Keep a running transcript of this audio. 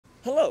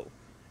Hello!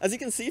 As you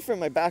can see from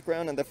my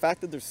background and the fact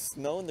that there's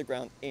snow on the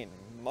ground in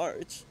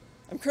March,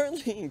 I'm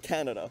currently in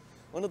Canada,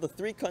 one of the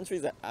 3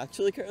 countries that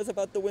actually cares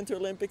about the Winter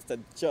Olympics that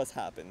just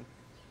happened.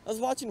 I was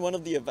watching one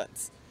of the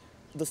events,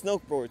 the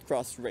snowboard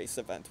cross race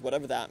event,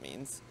 whatever that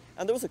means,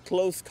 and there was a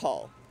close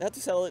call. They had to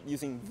sell it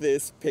using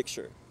this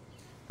picture.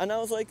 And I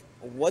was like,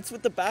 what's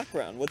with the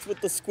background? What's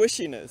with the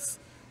squishiness?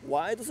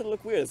 Why does it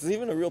look weird? Is this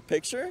even a real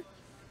picture?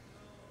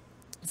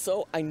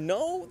 So I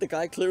know the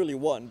guy clearly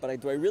won, but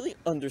do I really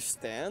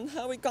understand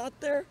how he got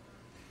there?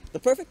 The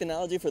perfect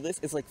analogy for this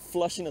is like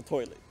flushing a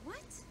toilet.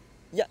 What?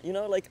 Yeah, you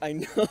know, like I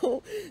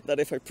know that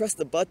if I press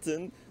the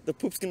button, the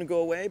poop's gonna go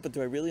away, but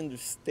do I really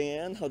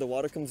understand how the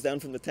water comes down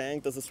from the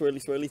tank, does a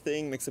swirly swirly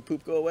thing, makes the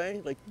poop go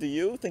away? Like, do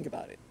you? Think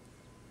about it.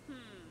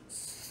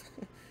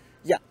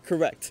 Yeah,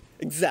 correct.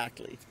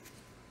 Exactly.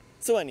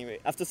 So anyway,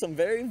 after some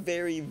very,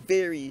 very,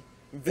 very,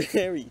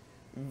 very,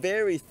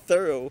 very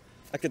thorough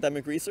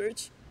academic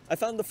research, I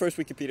found the first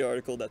Wikipedia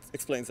article that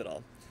explains it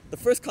all. The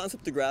first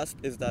concept to grasp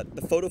is that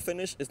the photo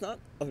finish is not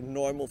a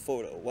normal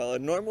photo. While a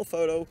normal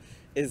photo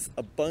is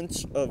a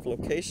bunch of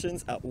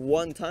locations at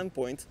one time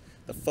point,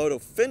 the photo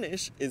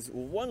finish is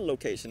one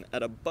location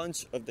at a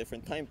bunch of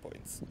different time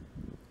points.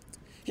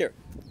 Here,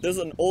 there's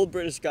an old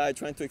British guy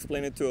trying to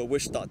explain it to a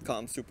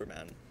Wish.com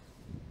Superman.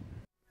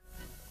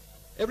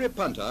 Every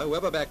punter who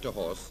ever backed a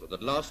horse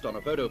that lost on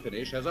a photo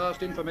finish has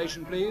asked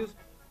information, please.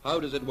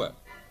 How does it work?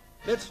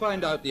 Let's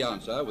find out the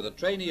answer with a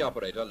trainee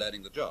operator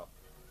learning the job.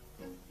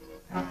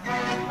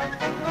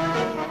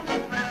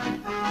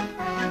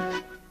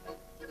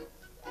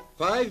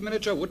 5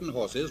 miniature wooden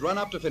horses run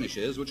up to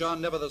finishes which are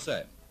never the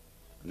same.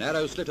 A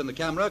narrow slit in the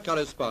camera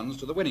corresponds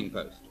to the winning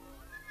post.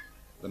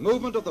 The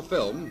movement of the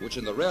film, which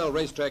in the real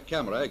racetrack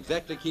camera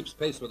exactly keeps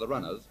pace with the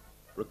runners,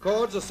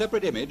 records a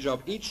separate image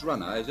of each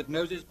runner as it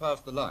noses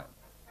past the line.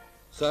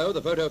 So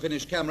the photo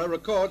finish camera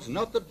records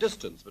not the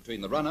distance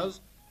between the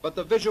runners, but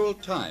the visual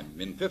time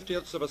in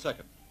 50ths of a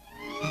second.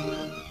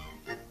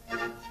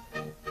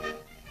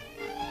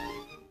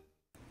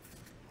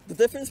 The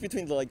difference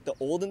between the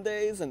olden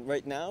days and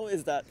right now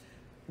is that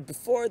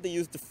before they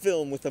used the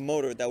film with a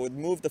motor that would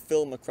move the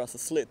film across a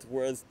slit,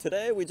 whereas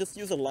today we just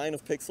use a line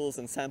of pixels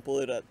and sample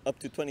it at up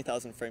to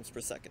 20,000 frames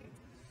per second.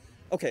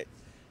 Okay,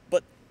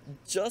 but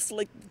just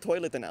like the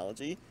toilet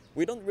analogy,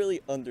 we don't really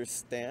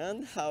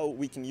understand how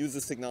we can use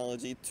this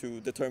technology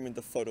to determine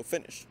the photo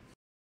finish.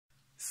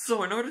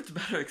 So in order to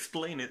better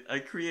explain it, I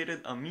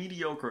created a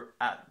mediocre,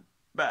 at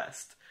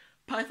best,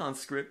 Python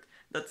script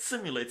that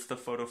simulates the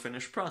photo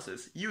finish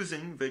process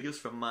using videos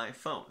from my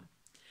phone.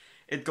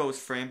 It goes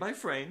frame by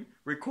frame,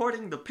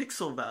 recording the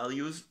pixel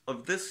values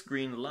of this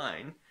green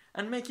line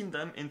and making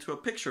them into a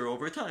picture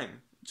over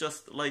time,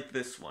 just like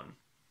this one.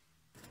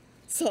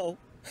 So,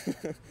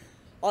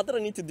 all that I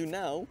need to do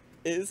now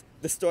is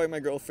destroy my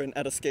girlfriend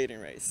at a skating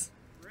race.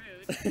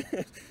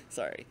 Rude.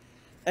 Sorry.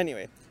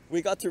 Anyway,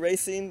 we got to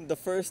racing.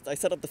 I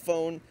set up the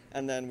phone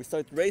and then we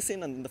started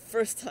racing, and the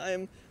first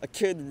time a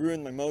kid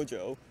ruined my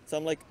mojo. So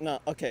I'm like, nah,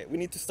 okay, we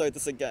need to start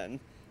this again.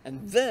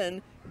 And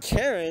then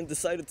Karen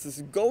decided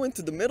to go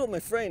into the middle of my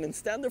frame and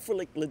stand there for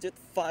like legit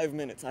 5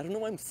 minutes. I don't know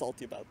why I'm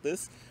salty about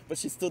this, but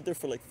she stood there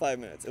for like 5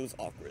 minutes. It was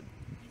awkward.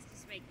 He's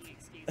just making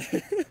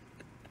excuses.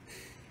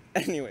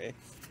 Anyway,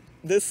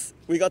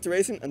 we got to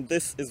racing and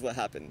this is what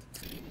happened.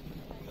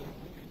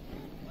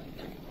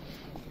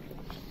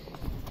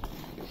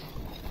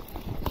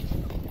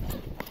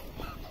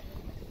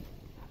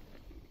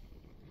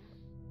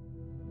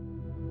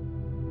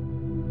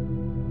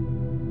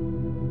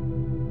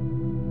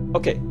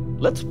 Okay,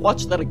 let's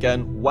watch that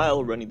again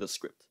while running the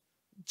script.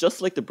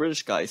 Just like the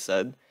British guy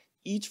said,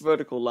 each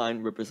vertical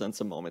line represents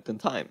a moment in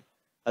time.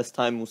 As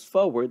time moves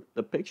forward,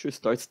 the picture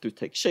starts to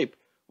take shape,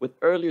 with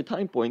earlier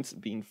time points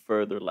being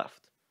further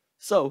left.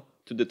 So,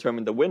 to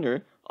determine the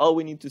winner, all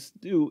we need to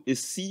do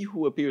is see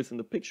who appears in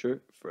the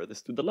picture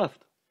furthest to the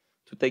left.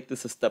 To take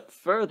this a step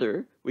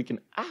further, we can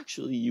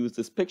actually use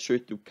this picture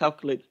to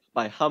calculate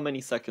by how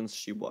many seconds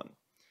she won.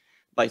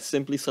 By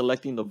simply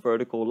selecting the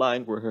vertical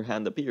line where her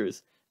hand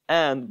appears,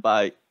 and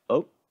by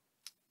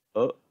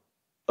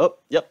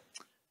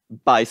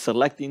by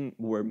selecting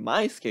where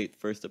my skate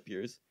first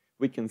appears,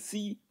 we can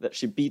see that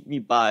she beat me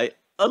by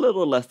a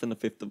little less than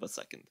 1/5 of a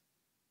second.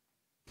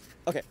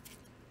 Okay,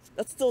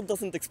 that still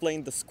doesn't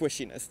explain the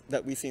squishiness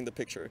that we see in the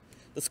picture.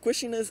 The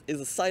squishiness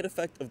is a side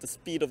effect of the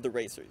speed of the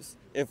racers.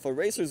 If a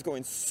racer is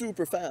going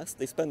super fast,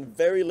 they spend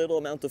very little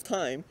amount of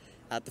time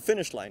at the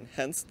finish line,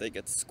 hence they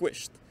get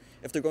squished.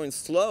 If they're going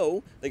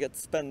slow, they get to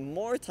spend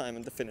more time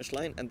at the finish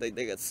line and they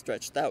get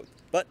stretched out.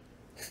 But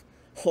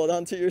hold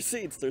on to your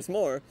seats, there's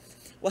more.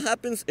 What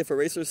happens if a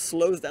racer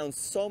slows down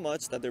so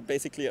much that they're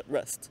basically at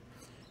rest?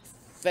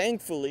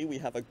 Thankfully, we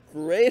have a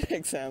great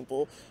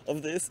example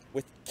of this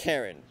with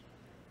Karen.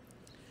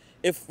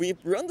 If we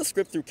run the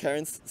script through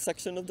Karen's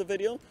section of the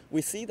video,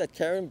 we see that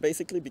Karen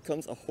basically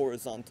becomes a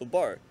horizontal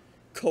bar,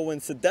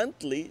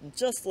 coincidentally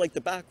just like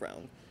the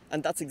background.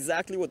 And that's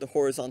exactly what the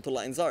horizontal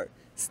lines are,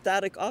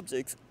 static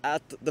objects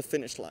at the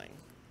finish line.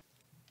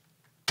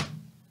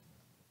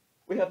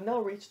 We have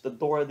now reached the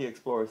Dora the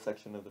Explorer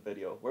section of the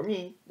video, where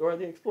me, Dora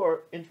the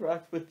Explorer,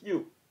 interacts with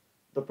you,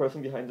 the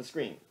person behind the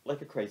screen,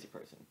 like a crazy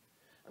person.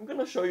 I'm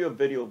gonna show you a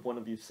video of one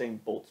of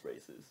Usain Bolt's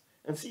races,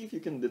 and see if you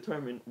can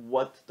determine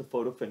what the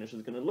photo finish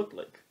is gonna look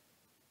like.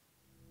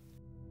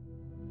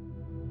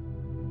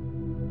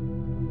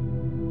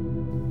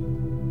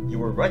 You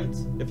were right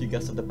if you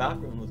guessed that the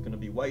background was gonna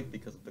be white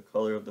because of the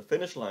color of the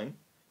finish line.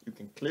 You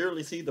can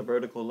clearly see the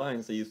vertical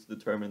lines they used to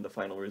determine the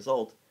final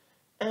result,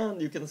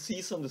 and you can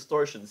see some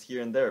distortions here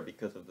and there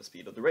because of the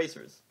speed of the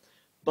racers.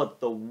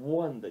 But the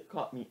one that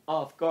caught me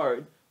off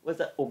guard was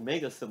that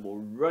Omega symbol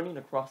running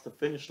across the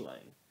finish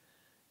line.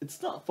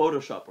 It's not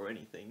Photoshop or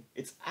anything,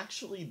 it's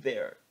actually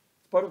there.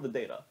 It's part of the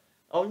data.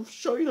 I'll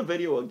show you the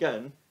video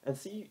again and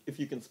see if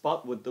you can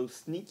spot what those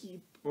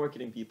sneaky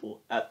marketing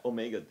people at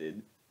Omega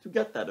did to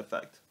get that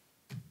effect.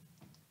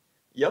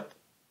 Yep,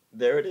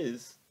 there it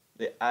is.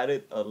 They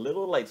added a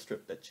little light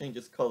strip that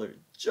changes color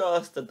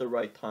just at the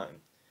right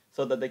time,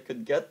 so that they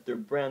could get their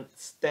brand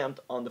stamped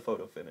on the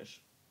photo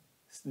finish.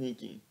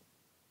 Sneaky.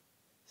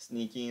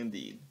 Sneaky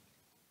indeed.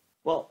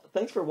 Well,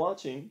 thanks for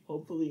watching.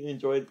 Hopefully you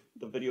enjoyed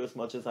the video as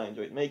much as I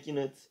enjoyed making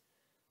it.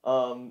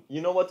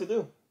 You know what to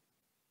do.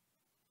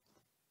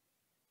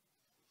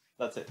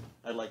 That's it.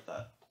 I like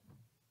that.